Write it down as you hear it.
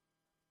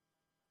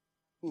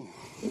You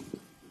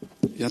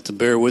have to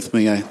bear with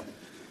me. I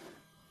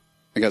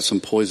got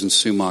some poison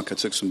sumac. I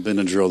took some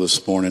Benadryl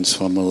this morning,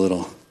 so I'm a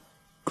little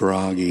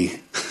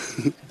groggy.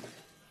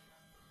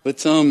 But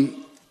the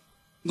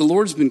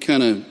Lord's been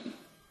kind of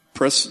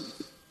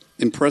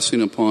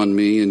impressing upon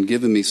me and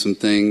giving me some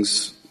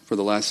things for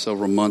the last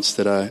several months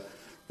that I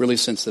really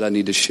sense that I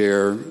need to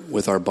share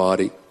with our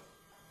body.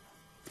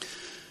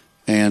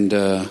 And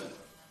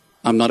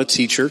I'm not a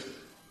teacher.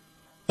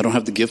 I don't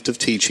have the gift of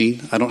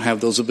teaching. I don't have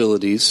those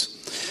abilities.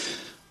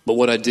 But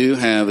what I do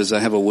have is I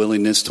have a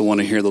willingness to want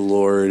to hear the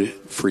Lord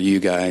for you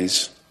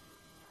guys.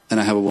 And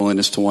I have a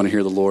willingness to want to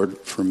hear the Lord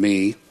for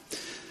me.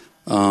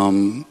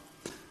 So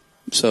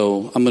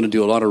I'm going to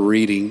do a lot of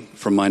reading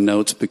from my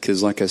notes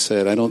because, like I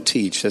said, I don't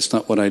teach. That's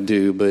not what I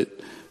do. But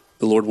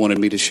the Lord wanted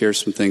me to share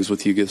some things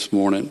with you this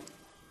morning.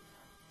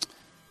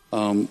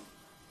 And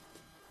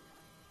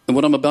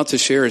what I'm about to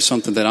share is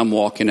something that I'm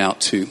walking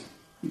out to.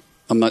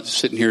 I'm not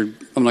sitting here,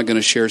 I'm not going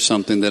to share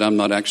something that I'm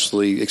not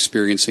actually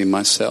experiencing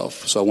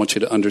myself. So I want you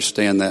to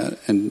understand that.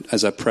 And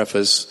as I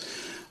preface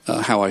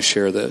how I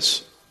share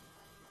this.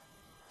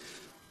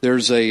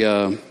 There's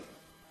a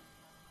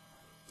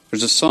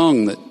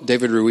song that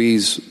David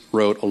Ruiz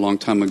wrote a long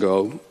time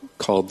ago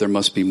called There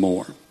Must Be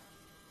More.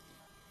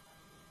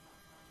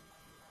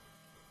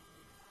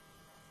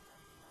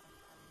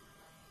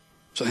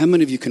 So how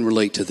many of you can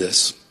relate to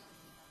this?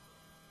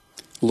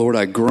 Lord,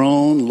 I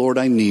groan, Lord,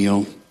 I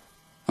kneel.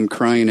 I'm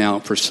crying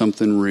out for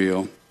something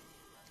real.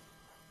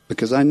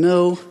 Because I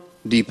know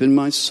deep in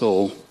my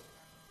soul,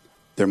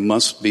 there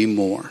must be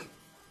more.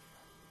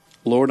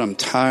 Lord, I'm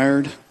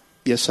tired.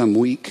 Yes, I'm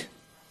weak.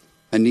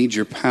 I need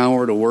your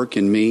power to work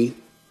in me.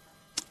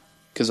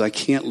 Because I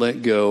can't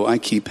let go. I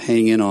keep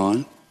hanging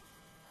on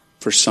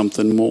for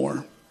something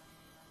more.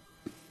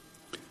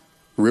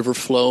 River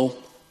flow,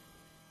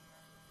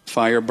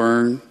 fire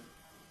burn,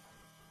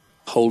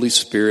 Holy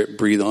Spirit,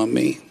 breathe on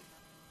me.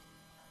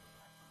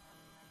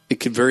 It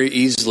could very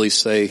easily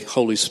say,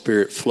 Holy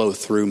Spirit, flow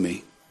through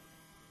me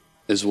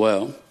as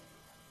well.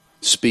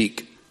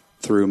 Speak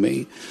through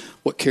me.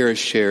 What Kara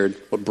shared,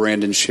 what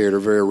Brandon shared are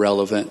very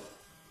relevant.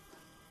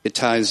 It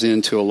ties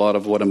into a lot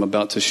of what I'm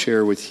about to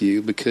share with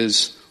you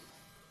because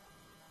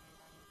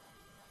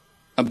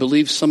I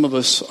believe some of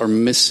us are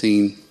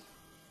missing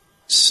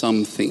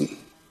something.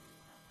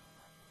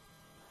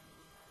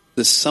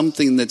 The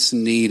something that's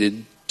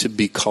needed to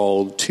be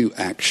called to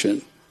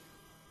action,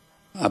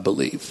 I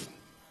believe.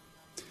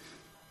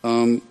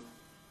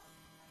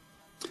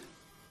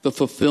 The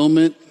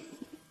fulfillment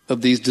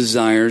of these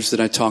desires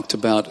that I talked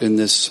about in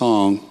this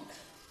song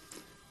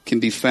can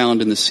be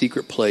found in the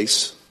secret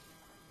place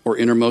or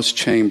innermost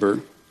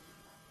chamber,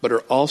 but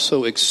are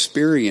also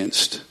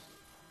experienced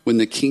when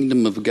the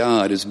kingdom of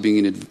God is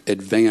being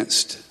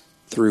advanced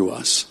through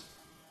us.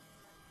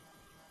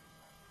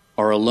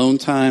 Our alone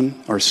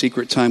time, our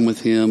secret time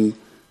with Him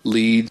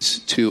leads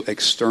to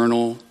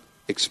external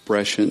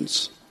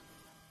expressions.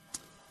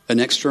 An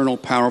external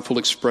powerful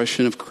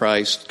expression of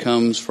Christ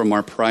comes from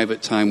our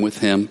private time with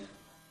Him.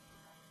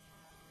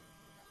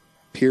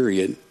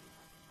 Period.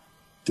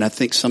 And I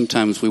think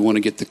sometimes we want to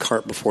get the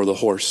cart before the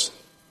horse.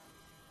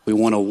 We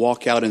want to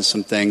walk out in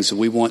some things, and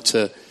we want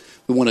to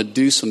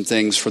do some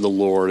things for the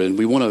Lord, and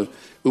we want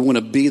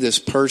to be this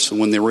person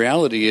when the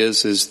reality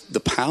is the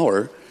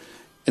power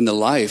and the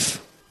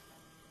life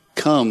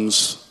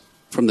comes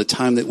from the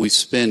time that we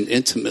spend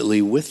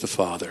intimately with the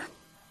Father.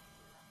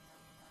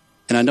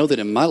 And I know that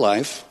in my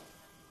life,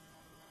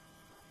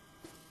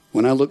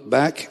 when I look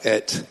back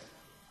at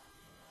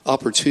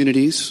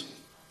opportunities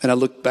and I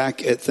look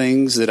back at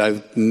things that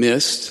I've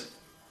missed,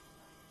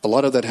 a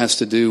lot of that has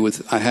to do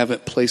with I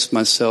haven't placed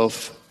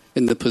myself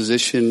in the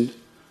position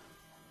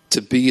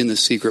to be in the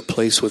secret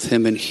place with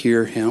Him and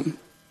hear Him.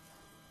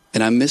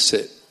 And I miss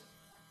it.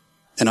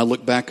 And I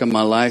look back on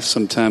my life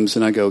sometimes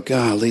and I go,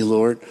 golly,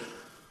 Lord,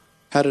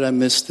 how did I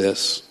miss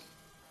this?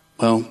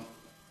 Well,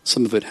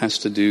 some of it has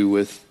to do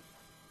with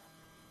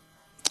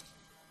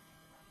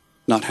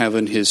not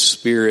having His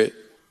Spirit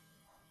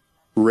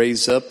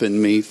raise up in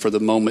me for the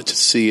moment to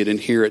see it and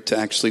hear it, to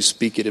actually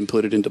speak it and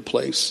put it into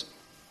place.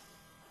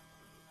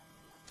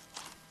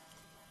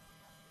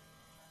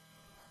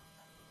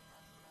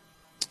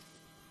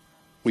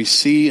 We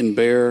see and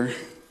bear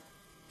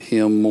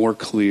Him more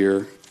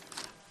clear,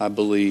 I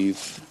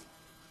believe,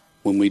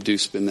 when we do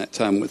spend that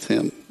time with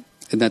Him.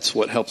 And that's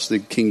what helps the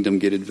kingdom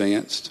get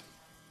advanced.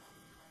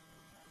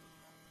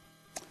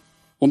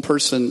 One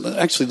person,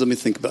 actually, let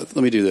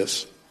me do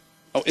this.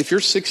 Oh, if you're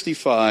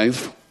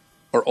 65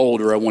 or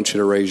older, I want you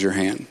to raise your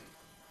hand.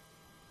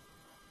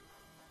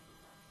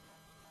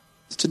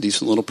 It's a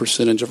decent little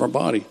percentage of our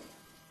body.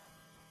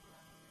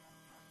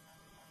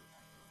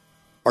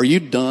 Are you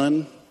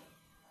done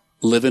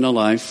living a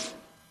life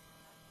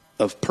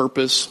of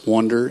purpose,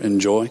 wonder, and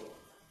joy?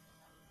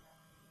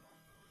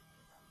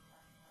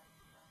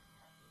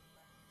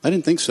 I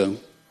didn't think so.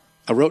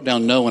 I wrote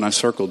down no and I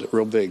circled it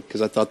real big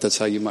because I thought that's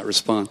how you might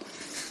respond.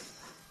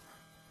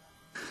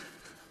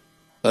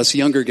 Us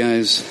younger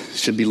guys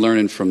should be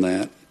learning from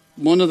that.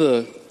 One of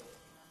the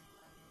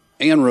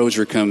Ann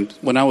Rozier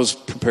when I was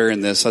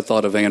preparing this, I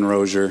thought of Ann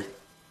Rozier.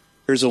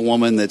 Here's a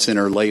woman that's in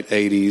her late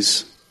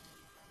 80s,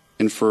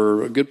 and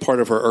for a good part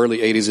of her early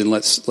 80s and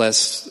less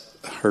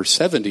her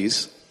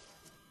 70s,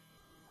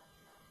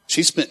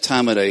 she spent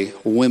time at a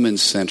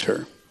women's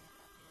center,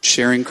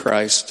 sharing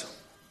Christ,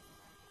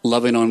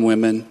 loving on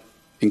women,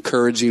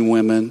 encouraging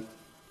women,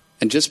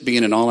 and just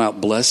being an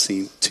all-out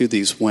blessing to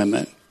these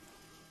women.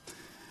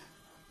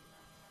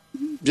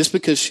 Just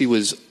because she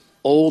was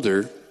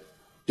older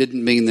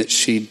didn't mean that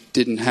she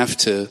didn't have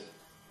to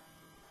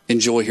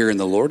enjoy hearing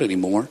the Lord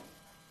anymore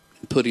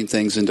and putting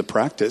things into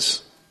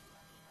practice.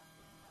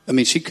 I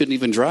mean, she couldn't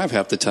even drive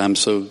half the time,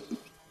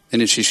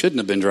 and she shouldn't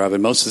have been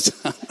driving most of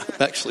the time,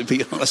 actually,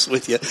 be honest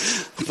with you.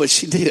 But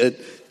she did.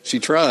 She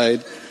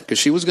tried because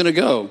she was going to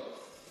go.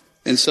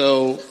 And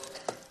so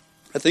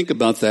I think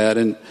about that.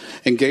 And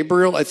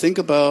Gabriel, I think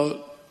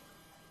about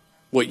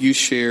what you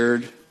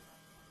shared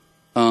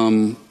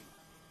a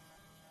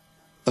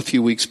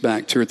few weeks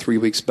back, 2 or 3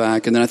 weeks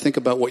back. And then I think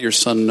about what your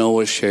son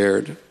Noah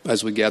shared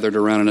as we gathered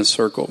around in a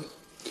circle.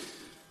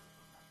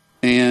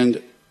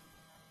 And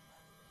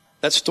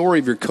that story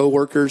of your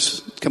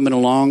coworkers coming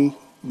along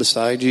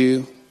beside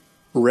you,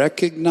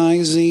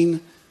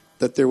 recognizing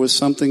that there was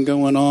something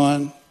going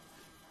on,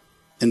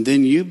 and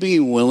then you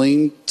being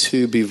willing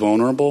to be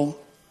vulnerable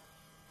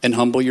and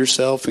humble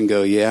yourself and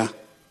go, yeah,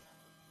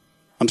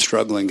 I'm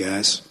struggling,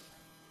 guys.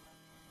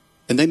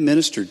 And they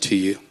ministered to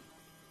you.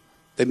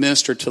 They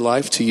ministered to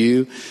life to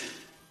you.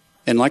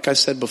 And like I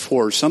said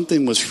before,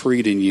 something was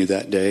freed in you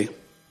that day.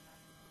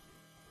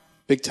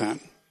 Big time.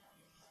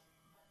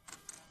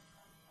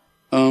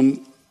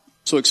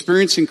 So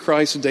experiencing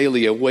Christ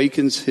daily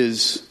awakens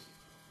his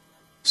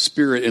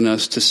spirit in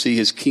us to see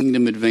his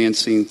kingdom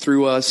advancing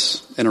through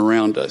us and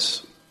around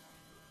us.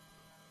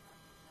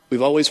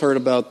 We've always heard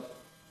about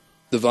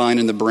the vine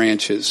and the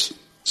branches.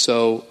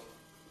 So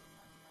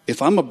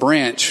if I'm a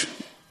branch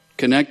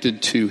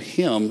connected to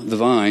him, the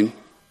vine,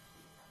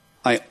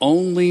 I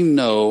only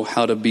know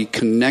how to be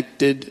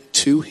connected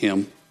to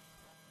him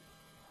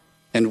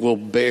and will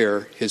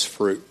bear his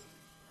fruit.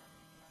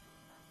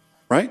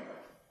 Right?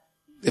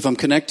 If I'm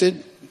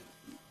connected.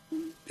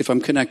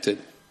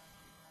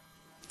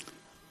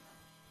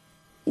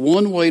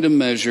 One way to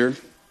measure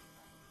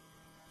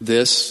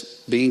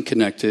this being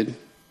connected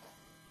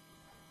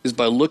is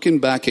by looking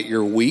back at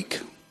your week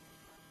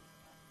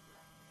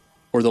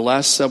or the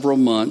last several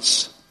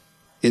months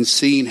and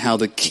seeing how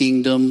the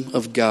kingdom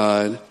of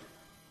God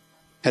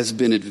has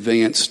been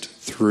advanced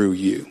through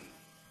you.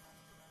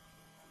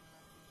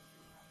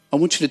 I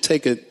want you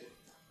to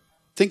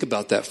think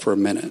about that for a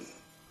minute.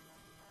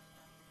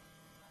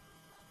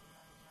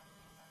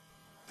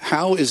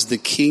 How is the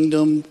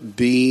kingdom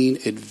being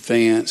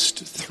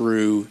advanced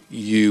through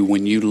you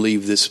when you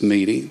leave this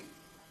meeting?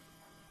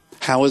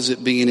 How is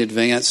it being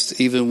advanced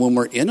even when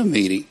we're in a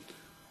meeting?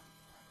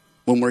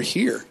 When we're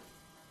here?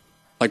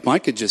 Like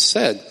Micah just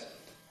said,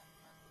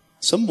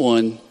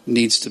 someone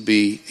needs to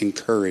be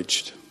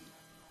encouraged.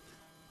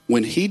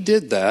 When he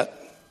did that,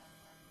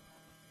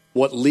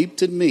 what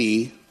leaped at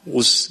me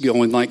was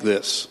going like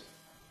this.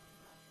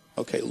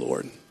 Okay,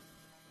 Lord,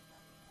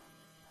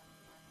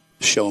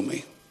 show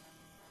me.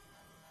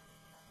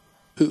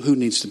 Who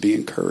needs to be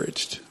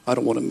encouraged? I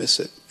don't want to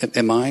miss it.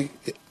 Am I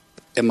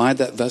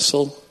that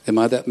vessel? Am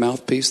I that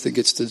mouthpiece that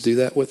gets to do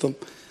that with them?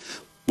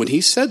 When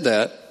he said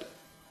that,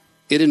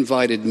 it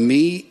invited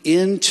me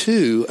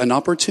into an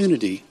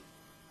opportunity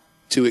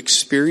to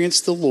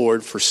experience the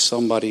Lord for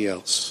somebody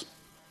else.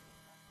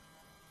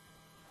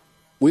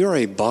 We are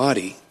a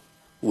body.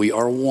 We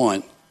are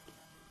one.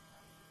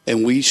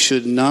 And we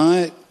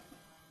shouldn't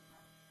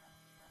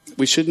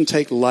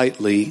take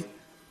lightly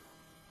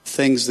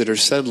things that are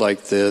said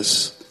like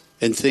this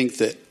and think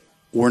that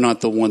we're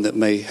not the one that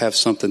may have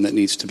something that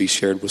needs to be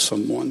shared with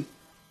someone.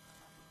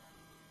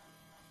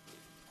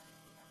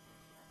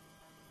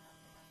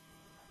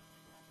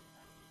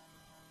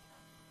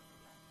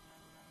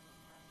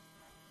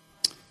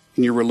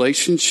 In your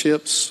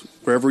relationships,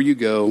 wherever you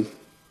go,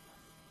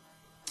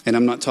 and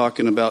I'm not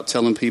talking about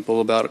telling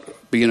people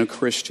about being a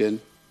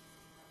Christian.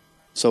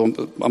 So I'm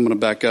going to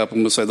back up. I'm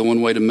going to say the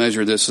one way to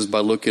measure this is by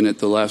looking at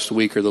the last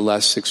week or the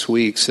last 6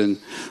 weeks. And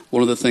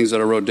one of the things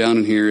that I wrote down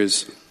in here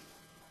is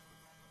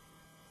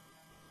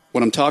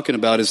what I'm talking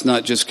about is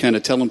not just kind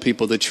of telling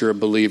people that you're a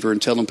believer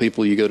and telling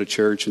people you go to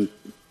church and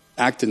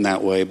acting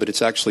that way, but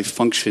it's actually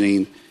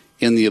functioning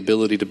in the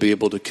ability to be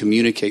able to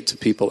communicate to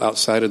people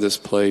outside of this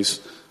place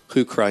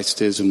who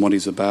Christ is and what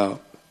he's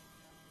about.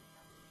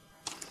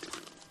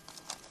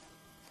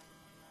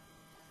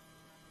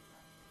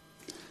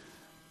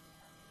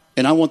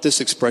 And I want this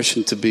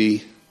expression to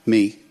be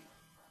me.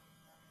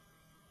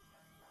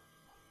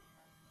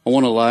 I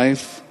want a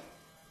life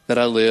that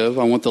I live.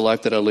 I want the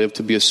life that I live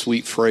to be a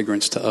sweet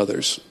fragrance to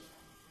others.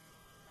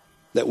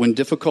 That when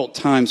difficult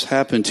times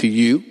happen to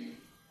you,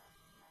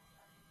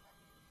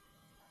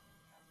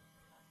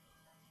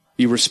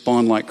 you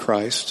respond like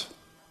Christ.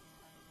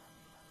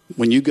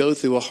 When you go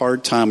through a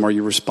hard time, are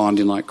you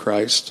responding like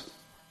Christ?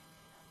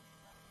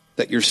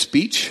 that your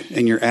speech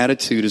and your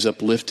attitude is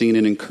uplifting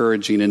and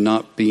encouraging and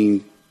not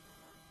being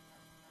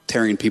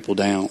tearing people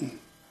down.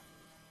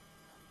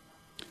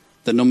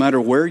 That no matter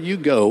where you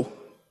go,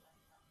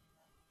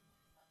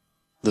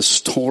 the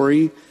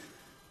story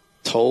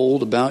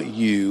told about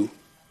you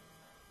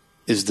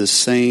is the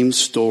same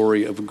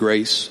story of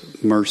grace,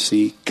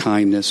 mercy,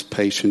 kindness,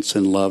 patience,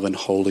 and love and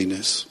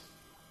holiness.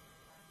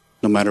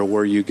 No matter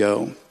where you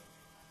go.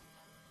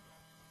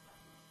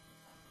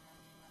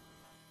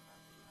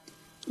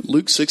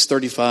 Luke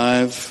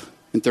 6:35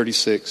 and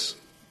 36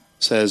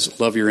 says,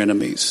 love your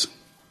enemies.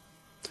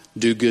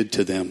 Do good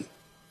to them.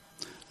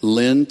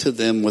 Lend to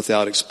them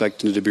without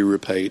expecting to be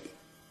repaid.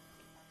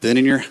 Then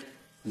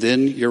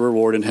your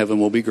reward in heaven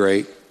will be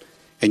great,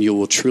 and you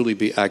will truly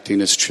be acting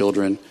as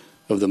children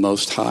of the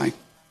Most High.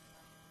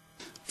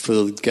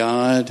 For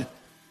God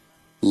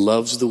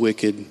loves the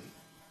wicked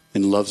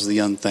and loves the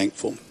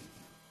unthankful.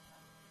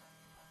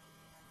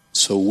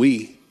 So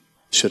we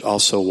should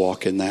also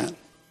walk in that.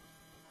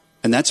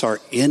 And that's our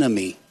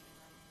enemy.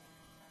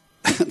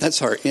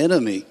 That's our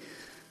enemy.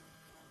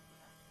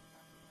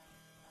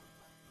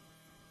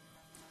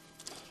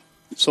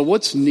 So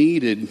what's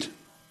needed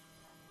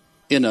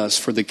in us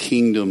for the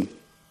kingdom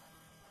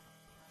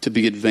to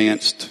be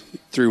advanced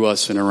through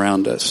us and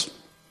around us?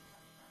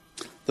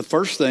 The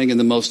first thing and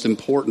the most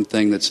important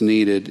thing that's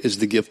needed is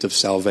the gift of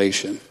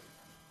salvation.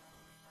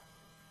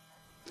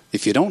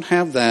 If you don't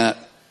have that,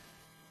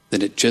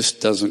 then it just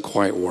doesn't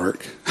quite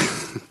work.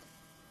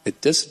 It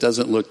just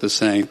doesn't look the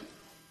same.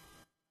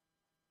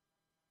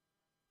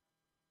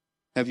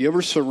 Have you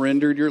ever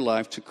surrendered your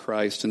life to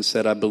Christ and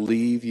said, I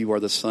believe you are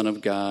the Son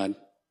of God,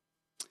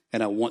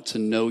 and I want to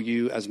know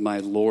you as my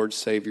Lord,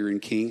 Savior,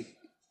 and King?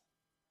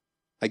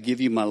 I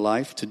give you my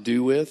life to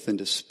do with and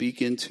to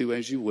speak into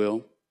as you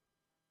will.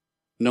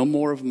 No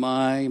more of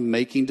my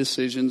making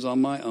decisions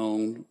on my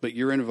own, but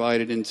you're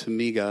invited into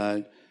me,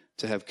 God,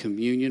 to have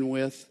communion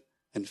with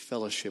and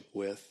fellowship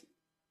with.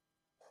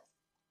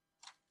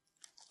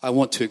 I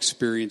want to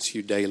experience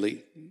you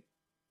daily.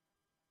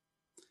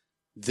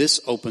 This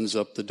opens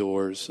up the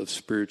doors of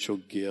spiritual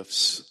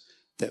gifts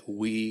that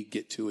we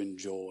get to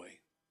enjoy.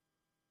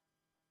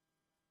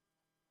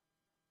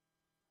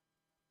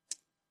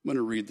 I'm going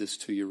to read this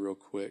to you real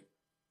quick.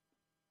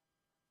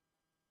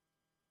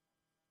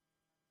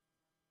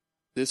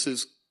 This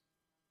is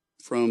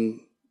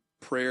from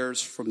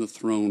Prayers from the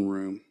Throne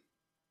Room.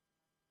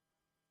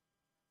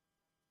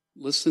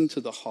 Listen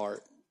to the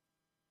heart.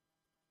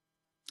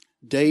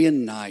 Day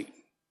and night,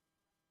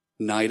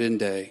 night and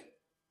day,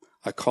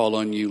 I call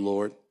on you,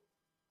 Lord.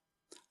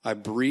 I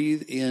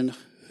breathe in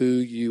who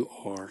you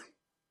are,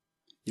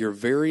 your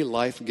very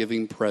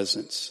life-giving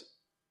presence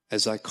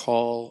as I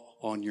call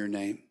on your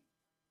name.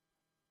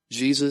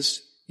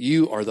 Jesus,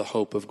 you are the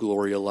hope of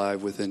glory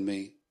alive within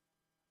me.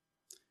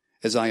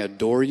 As I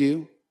adore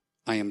you,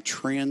 I am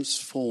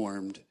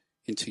transformed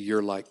into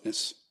your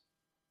likeness.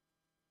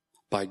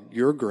 By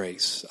your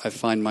grace, I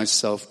find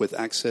myself with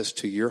access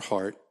to your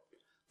heart,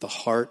 the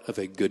heart of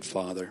a good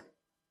Father.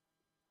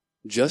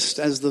 Just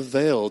as the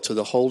veil to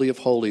the Holy of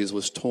Holies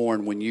was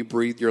torn when you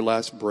breathed your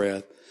last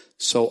breath,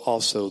 so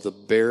also the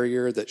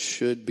barrier that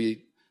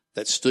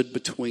stood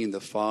between the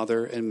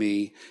Father and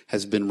me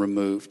has been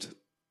removed.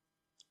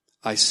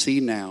 I see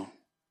now,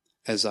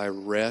 as I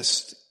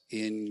rest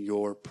in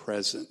your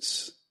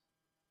presence,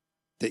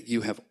 that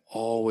you have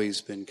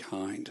always been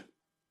kind,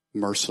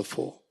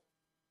 merciful,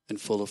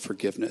 and full of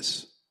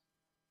forgiveness.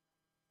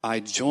 I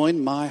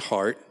join my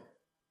heart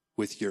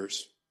with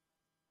yours,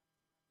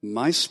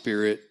 my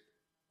spirit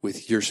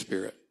with your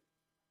spirit,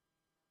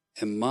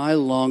 and my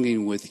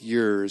longing with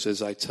yours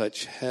as I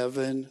touch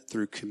heaven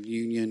through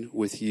communion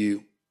with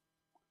you.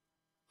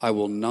 I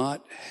will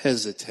not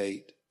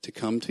hesitate to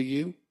come to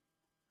you.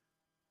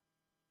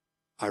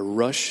 I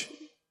rush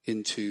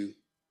into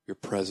your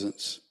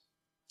presence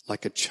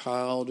like a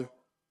child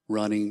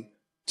running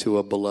to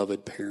a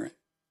beloved parent.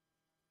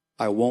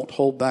 I won't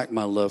hold back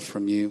my love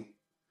from you,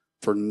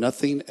 for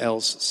nothing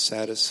else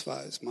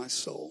satisfies my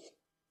soul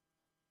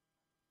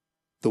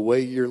the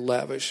way your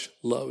lavish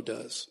love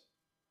does.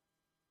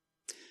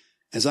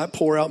 As I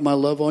pour out my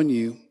love on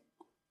you,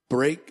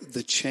 break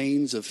the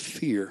chains of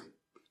fear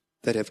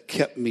that have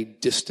kept me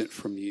distant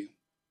from you.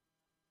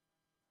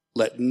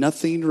 Let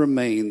nothing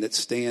remain that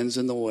stands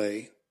in the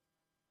way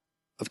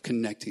of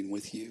connecting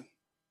with you.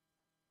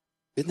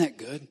 Isn't that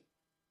good?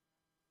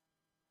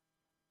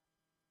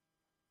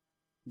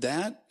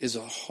 That is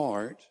a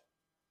heart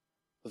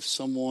of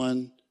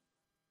someone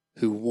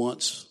who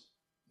wants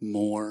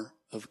more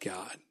of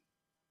God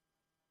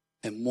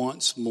and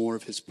wants more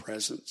of his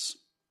presence.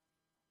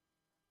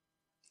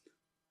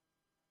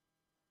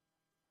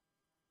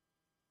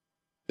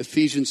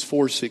 Ephesians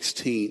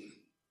 4:16.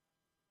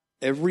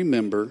 Every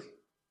member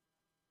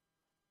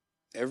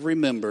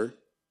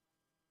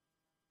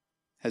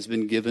has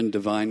been given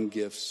divine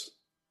gifts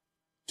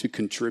to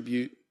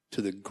contribute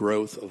to the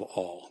growth of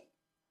all.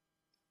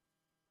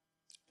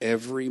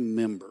 Every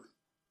member.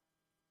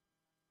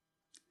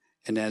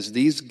 And as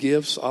these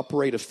gifts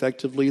operate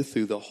effectively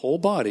through the whole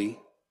body,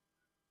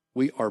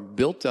 We are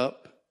built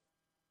up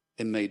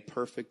and made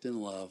perfect in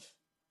love.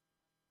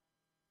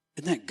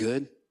 Isn't that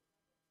good?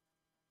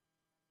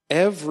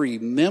 Every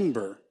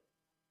member,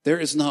 there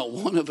is not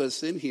one of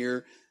us in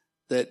here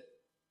that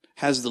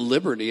has the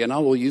liberty, and I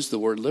will use the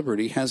word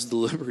liberty, has the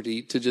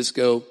liberty to just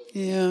go,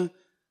 yeah,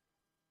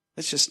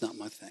 that's just not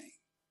my thing.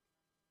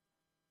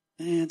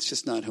 It's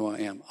just not who I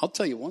am. I'll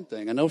tell you one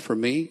thing. I know for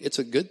me, it's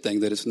a good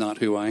thing that it's not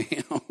who I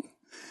am.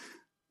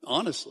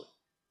 Honestly.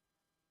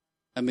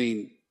 I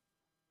mean,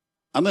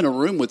 I'm in a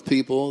room with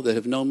people that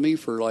have known me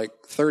for like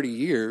 30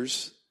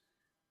 years,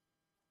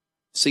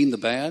 seen the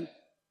bad,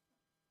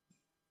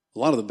 a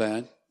lot of the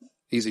bad,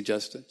 easy,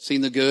 Justin, seen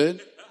the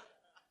good.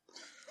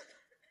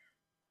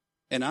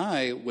 And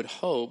I would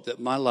hope that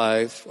my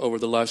life over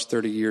the last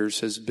 30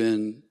 years has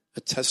been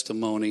a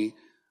testimony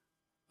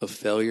of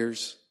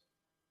failures,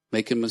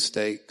 making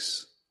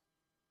mistakes,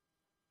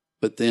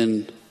 but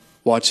then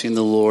watching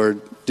the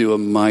Lord do a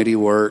mighty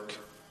work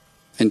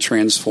and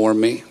transform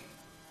me.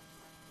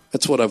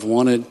 That's what I've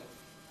wanted.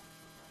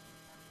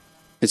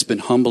 It's been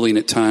humbling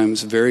at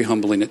times, very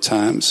humbling at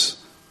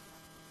times.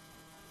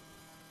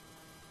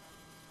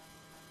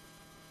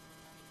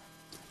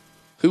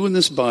 Who in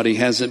this body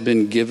hasn't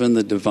been given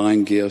the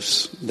divine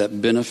gifts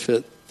that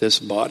benefit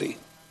this body?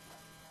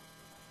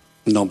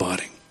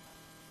 Nobody.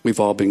 We've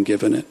all been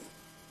given it.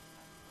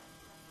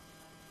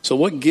 So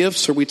what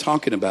gifts are we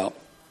talking about?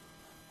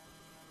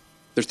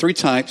 There are 3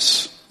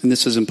 types, and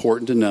this is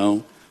important to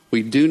know.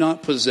 We do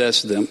not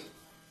possess them.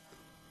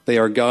 They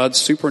are God's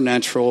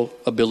supernatural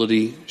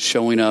ability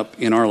showing up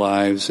in our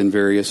lives in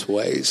various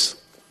ways.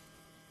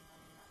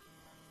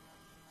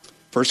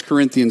 1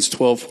 Corinthians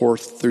 12,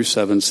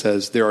 4-7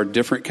 says, there are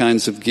different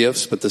kinds of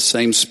gifts, but the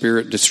same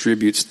Spirit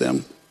distributes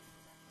them.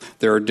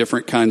 There are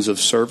different kinds of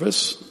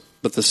service,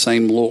 but the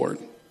same Lord.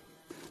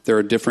 There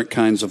are different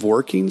kinds of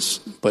workings,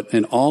 but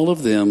in all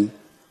of them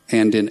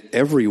and in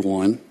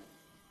everyone,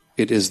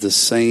 it is the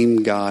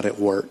same God at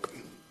work.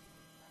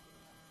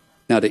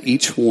 Now to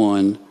each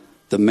one,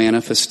 the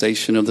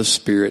manifestation of the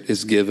Spirit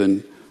is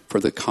given for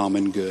the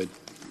common good.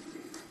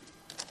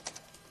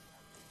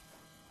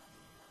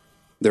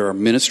 There are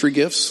ministry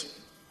gifts,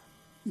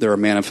 there are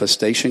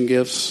manifestation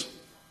gifts,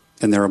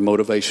 and there are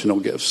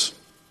motivational gifts.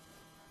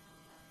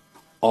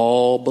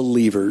 All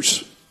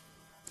believers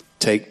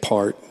take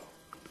part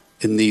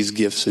in these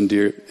gifts in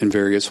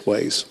various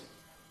ways.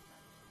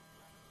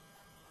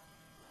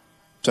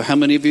 So how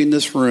many of you in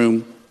this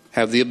room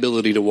have the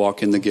ability to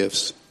walk in the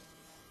gifts?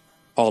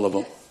 All of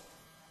them.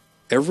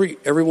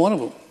 Every one of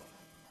them.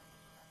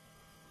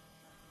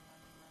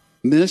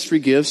 Ministry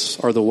gifts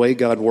are the way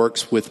God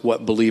works with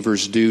what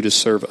believers do to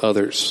serve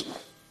others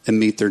and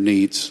meet their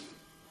needs.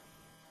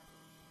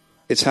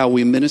 It's how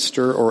we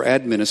minister or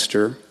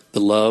administer the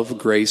love,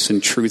 grace,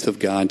 and truth of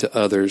God to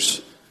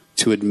others.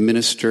 To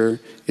administer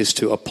is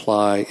to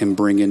apply and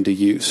bring into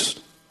use.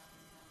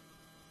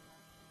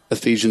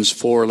 Ephesians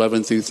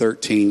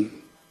 4:11-13.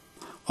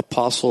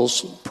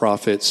 Apostles,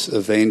 prophets,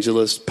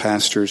 evangelists,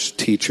 pastors,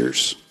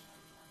 teachers.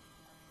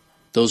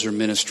 Those are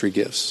ministry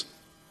gifts.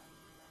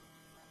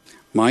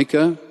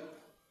 Micah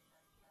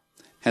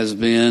has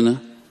been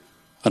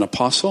an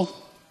apostle,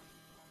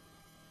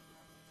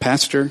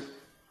 pastor,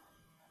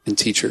 and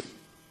teacher.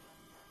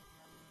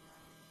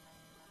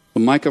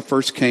 When Micah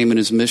first came, and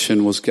his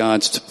mission was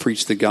God's to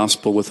preach the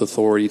gospel with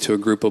authority to a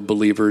group of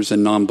believers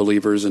and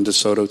non-believers in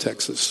DeSoto,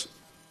 Texas.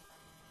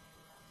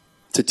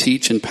 To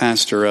teach and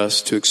pastor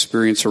us to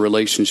experience a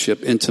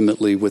relationship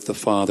intimately with the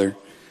Father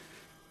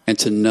and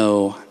to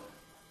know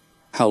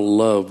how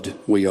loved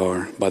we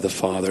are by the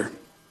Father.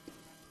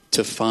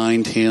 To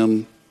find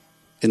Him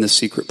in the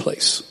secret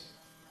place.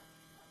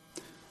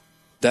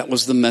 That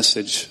was the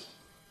message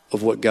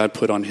of what God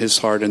put on His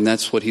heart, and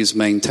that's what He's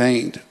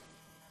maintained,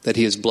 that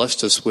He has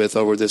blessed us with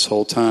over this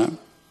whole time.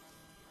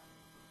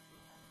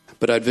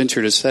 But I'd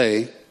venture to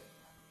say,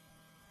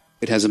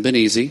 it hasn't been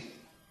easy.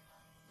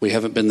 We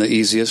haven't been the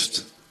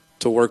easiest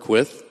to work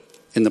with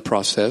in the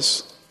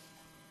process.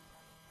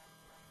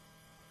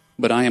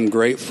 But I am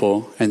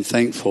grateful and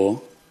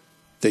thankful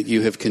that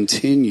you have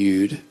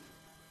continued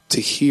to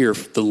hear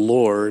the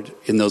Lord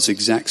in those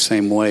exact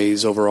same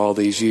ways over all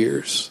these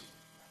years.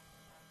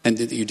 And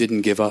that you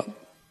didn't give up.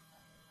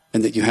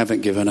 And that you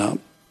haven't given up.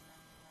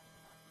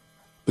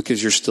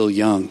 Because you're still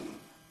young.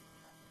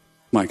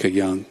 Micah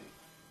Young.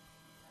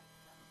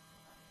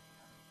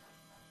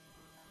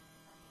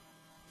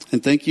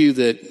 And thank you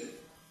that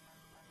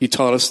you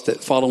taught us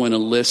that following a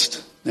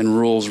list and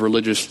rules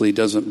religiously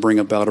doesn't bring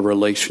about a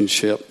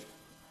relationship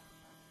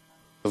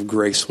of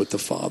grace with the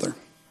Father.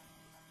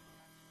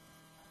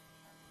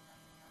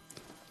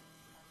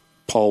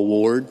 Paul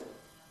Ward,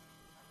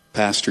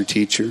 pastor,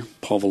 teacher,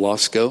 Paul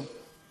Velasco.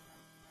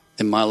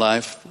 In my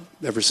life,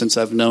 ever since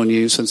I've known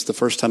you, since the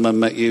first time I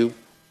met you,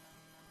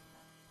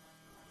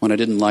 when I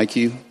didn't like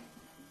you,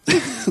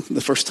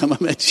 the first time I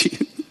met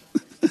you,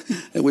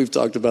 and we've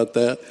talked about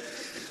that.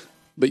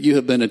 But you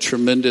have been a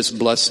tremendous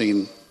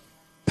blessing,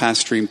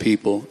 pastoring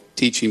people,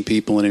 teaching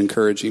people, and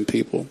encouraging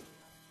people.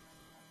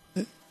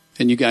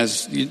 And you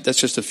guys, that's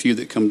just a few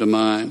that come to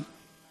mind.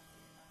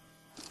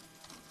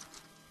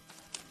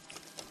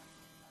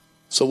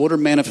 So what are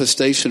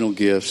manifestational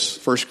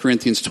gifts? 1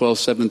 Corinthians 12,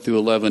 7 through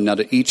 11. Now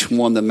to each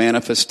one, the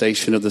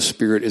manifestation of the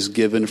Spirit is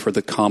given for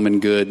the common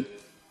good.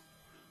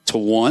 To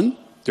one,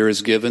 there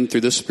is given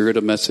through the Spirit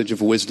a message of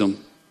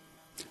wisdom.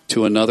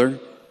 To another,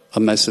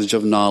 a message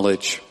of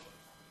knowledge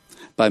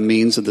by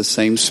means of the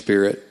same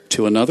Spirit.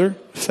 To another,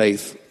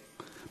 faith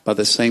by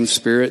the same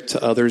Spirit.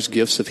 To others,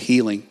 gifts of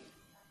healing.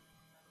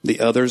 The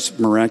others,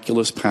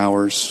 miraculous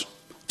powers.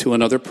 To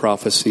another,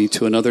 prophecy.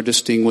 To another,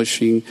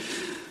 distinguishing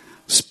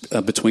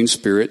between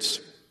spirits.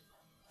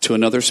 To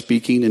another,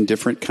 speaking in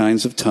different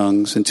kinds of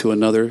tongues. And to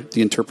another,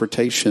 the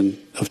interpretation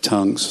of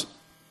tongues.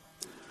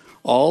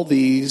 All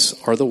these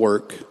are the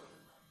work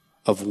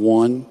of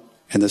one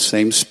and the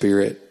same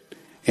Spirit,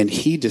 and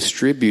He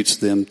distributes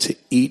them to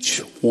each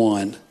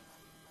one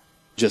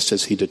just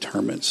as He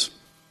determines.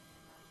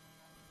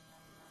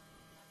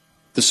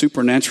 The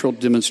supernatural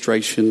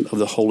demonstration of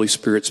the Holy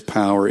Spirit's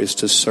power is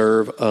to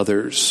serve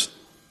others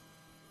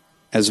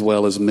as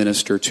well as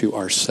minister to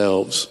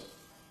ourselves.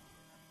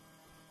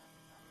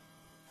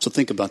 So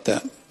think about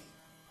that.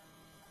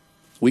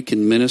 We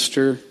can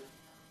minister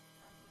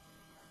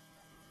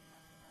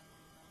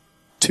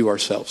to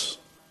ourselves.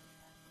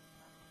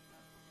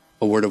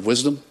 A word of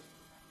wisdom,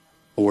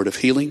 a word of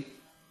healing,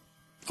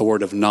 a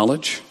word of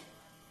knowledge.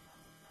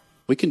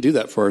 We can do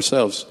that for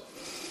ourselves.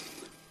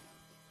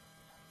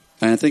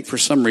 And I think for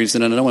some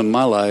reason, and I know in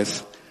my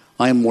life,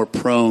 I am more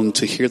prone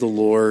to hear the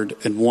Lord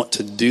and want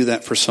to do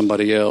that for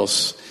somebody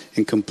else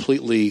and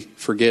completely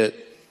forget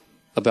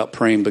about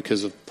praying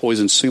because of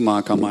poison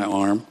sumac on my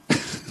arm.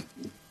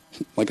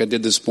 Like I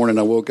did this morning,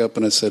 I woke up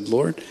and I said,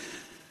 Lord,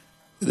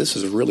 this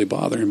is really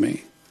bothering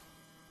me.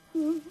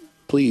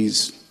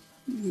 Please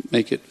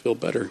make it feel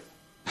better.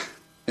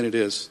 And it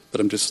is,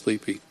 but I'm just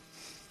sleepy.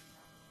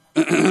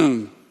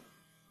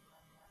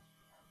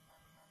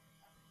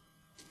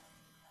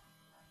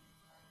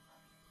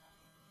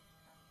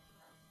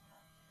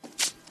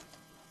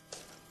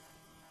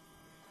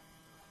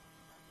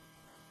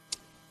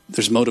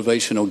 There's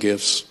motivational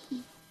gifts.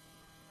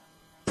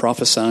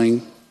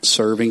 Prophesying,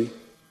 serving,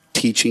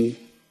 teaching,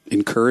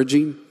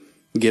 encouraging,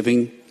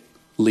 giving,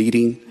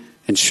 leading,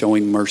 and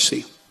showing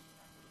mercy.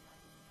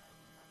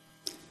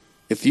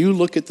 If you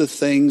look at the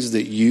things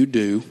that you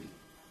do,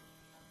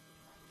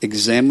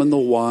 examine the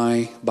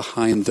why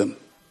behind them.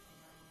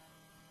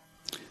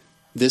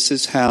 This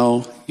is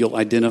how you'll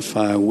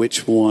identify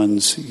which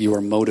ones you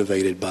are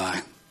motivated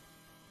by.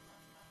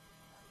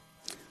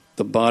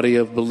 The body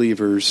of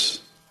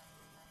believers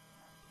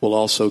will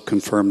also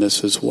confirm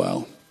this as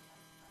well.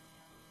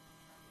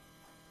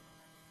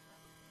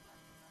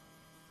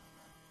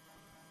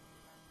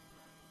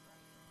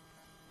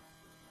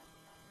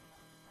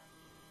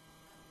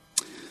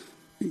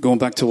 Going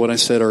back to what I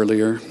said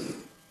earlier,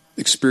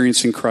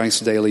 experiencing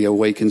Christ daily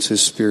awakens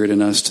His Spirit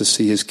in us to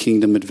see His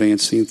kingdom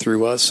advancing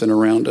through us and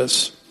around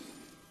us.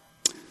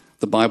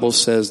 The Bible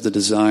says to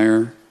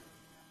desire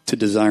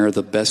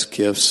the best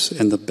gifts,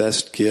 and the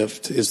best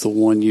gift is the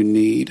one you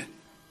need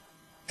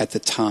at the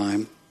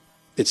time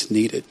it's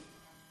needed.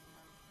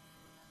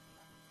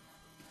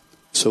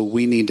 So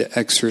we need to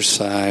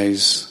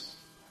exercise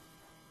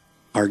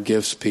our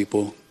gifts,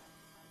 people.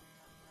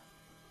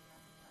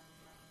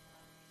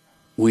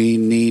 We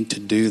need to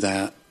do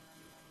that.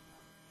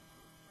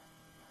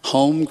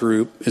 Home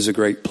group is a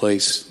great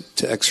place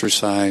to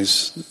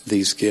exercise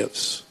these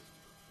gifts.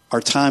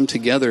 Our time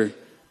together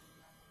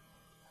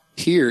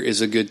here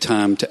is a good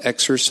time to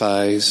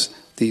exercise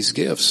these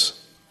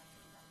gifts.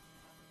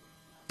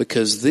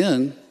 Because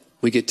then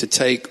we get to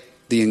take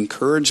the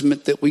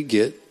encouragement that we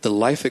get, the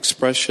life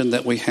expression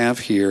that we have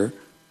here,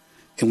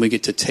 and we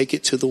get to take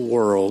it to the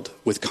world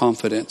with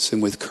confidence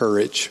and with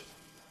courage.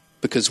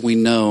 Because we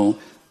know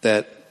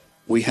that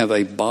we have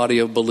a body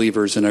of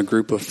believers and a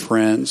group of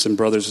friends and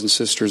brothers and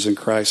sisters in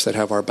Christ that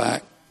have our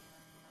back,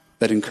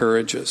 that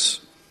encourage us.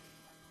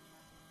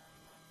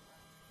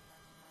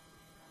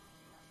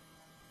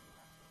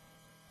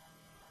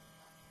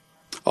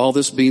 All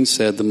this being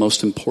said, the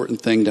most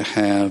important thing to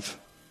have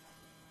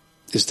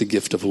is the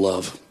gift of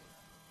love.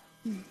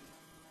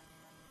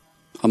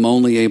 I'm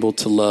only able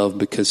to love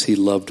because He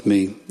loved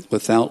me.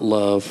 Without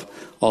love,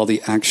 all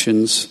the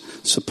actions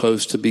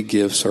supposed to be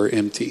gifts are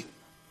empty.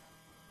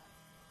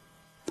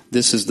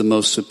 This is the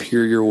most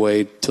superior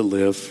way to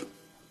live.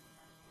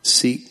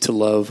 Seek to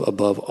love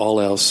above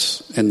all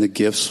else, and the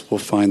gifts will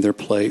find their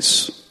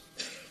place.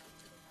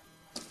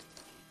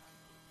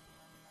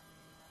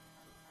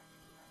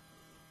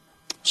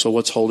 So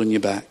what's holding you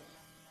back?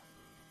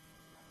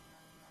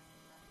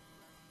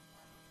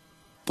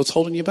 What's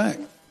holding you back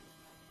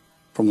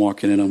from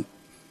walking in them?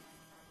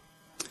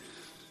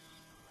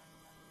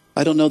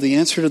 I don't know the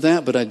answer to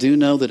that, but I do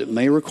know that it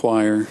may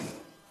require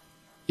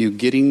you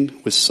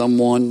getting with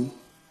someone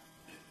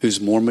who's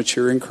more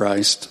mature in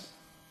Christ,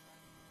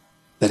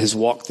 that has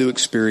walked through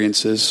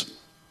experiences,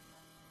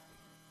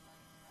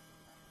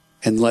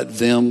 and let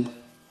them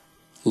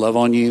love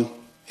on you,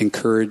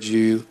 encourage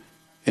you,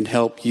 and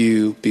help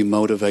you be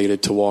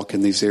motivated to walk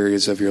in these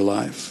areas of your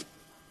life.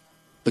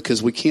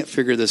 Because we can't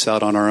figure this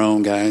out on our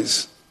own,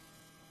 guys.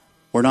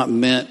 We're not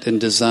meant and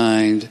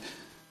designed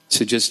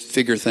to just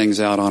figure things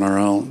out on our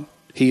own.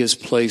 He has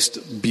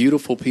placed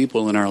beautiful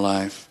people in our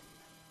life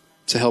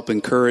to help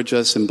encourage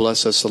us and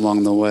bless us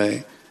along the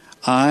way.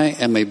 I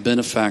am a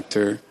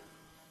benefactor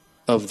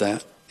of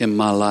that in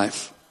my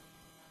life.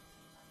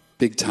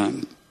 Big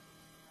time.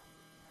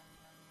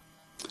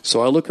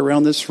 So I look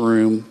around this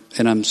room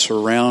and I'm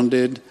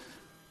surrounded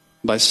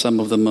by some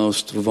of the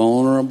most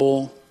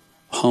vulnerable,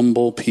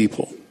 humble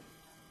people.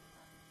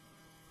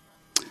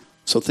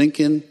 So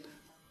thinking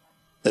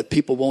that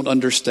people won't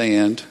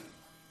understand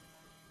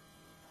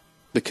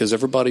because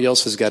everybody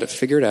else has got it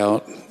figured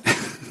out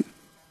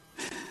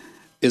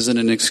isn't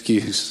an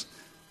excuse.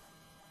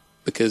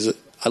 Because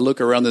I look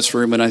around this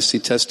room and I see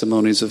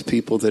testimonies of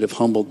people that have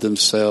humbled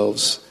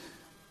themselves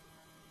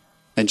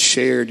and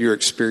shared your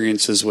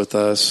experiences with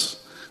us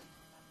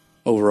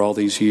over all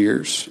these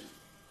years.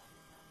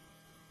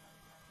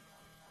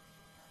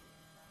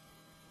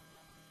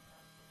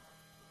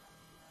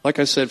 Like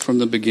I said from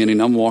the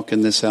beginning, I'm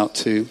walking this out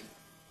too.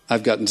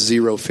 I've gotten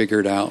zero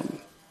figured out.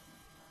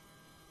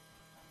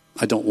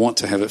 I don't want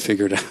to have it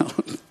figured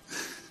out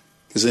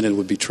because then it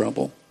would be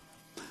trouble.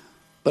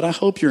 But I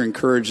hope you're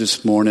encouraged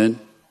this morning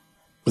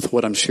with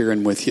what I'm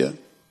sharing with you,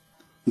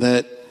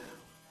 that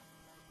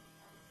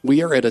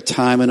we are at a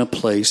time and a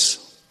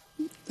place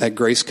at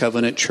Grace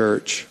Covenant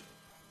Church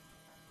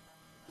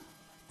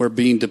where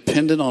being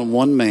dependent on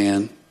one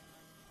man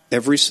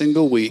every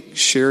single week,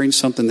 sharing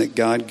something that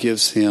God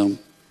gives him,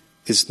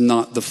 is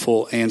not the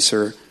full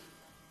answer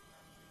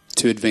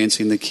to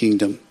advancing the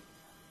kingdom.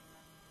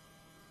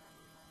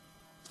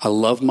 I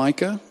love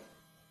Micah.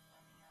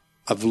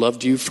 I've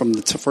loved you from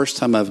the first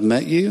time I've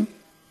met you,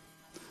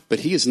 but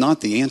he is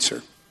not the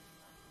answer.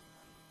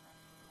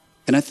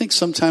 And I think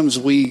sometimes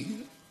we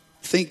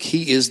think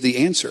he is the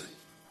answer.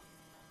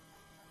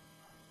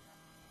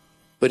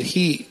 But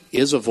he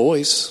is a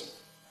voice,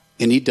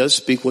 and he does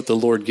speak what the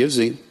Lord gives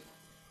him.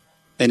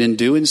 And in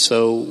doing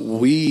so,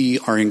 we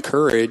are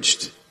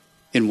encouraged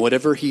in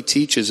whatever he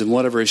teaches and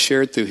whatever is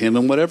shared through him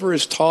and whatever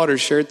is taught or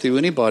shared through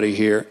anybody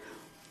here.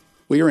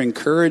 We are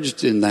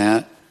encouraged in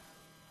that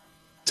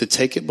to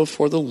take it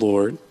before the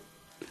Lord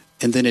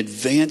and then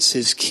advance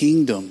his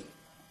kingdom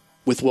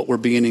with what we're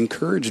being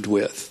encouraged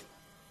with.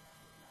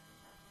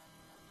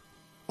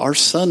 Our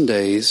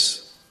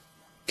Sundays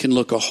can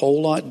look a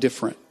whole lot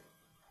different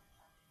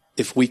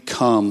if we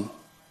come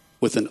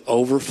with an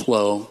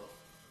overflow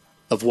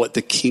of what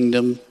the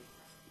kingdom,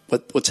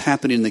 what's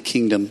happening in the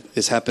kingdom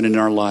is happening in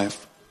our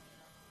life.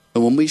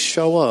 And when we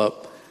show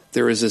up,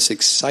 there is this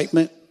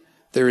excitement.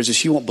 There is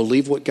this, you won't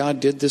believe what God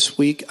did this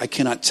week. I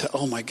cannot tell,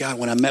 oh my God,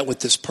 when I met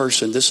with this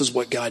person, this is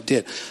what God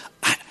did.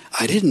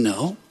 I didn't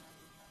know.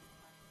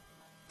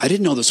 I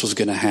didn't know this was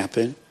going to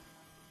happen.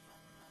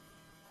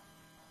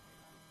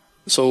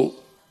 So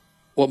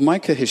what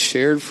Micah has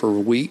shared for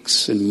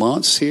weeks and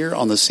months here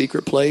on the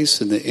secret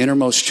place and the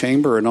innermost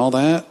chamber and all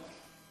that,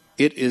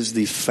 it is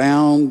the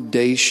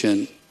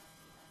foundation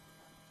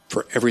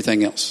for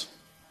everything else.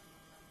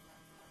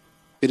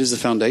 It is the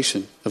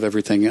foundation of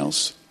everything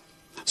else.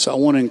 So I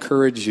want to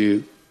encourage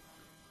you,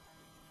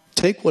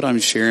 take what I'm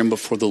sharing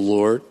before the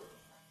Lord,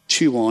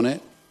 chew on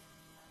it.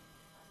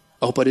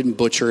 I hope I didn't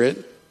butcher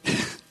it.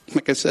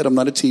 Like I said, I'm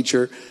not a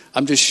teacher.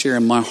 I'm just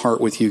sharing my heart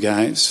with you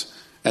guys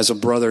as a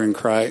brother in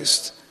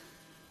Christ.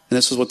 And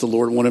this is what the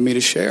Lord wanted me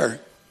to share.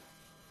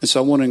 And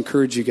so I want to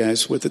encourage you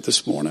guys with it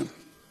this morning.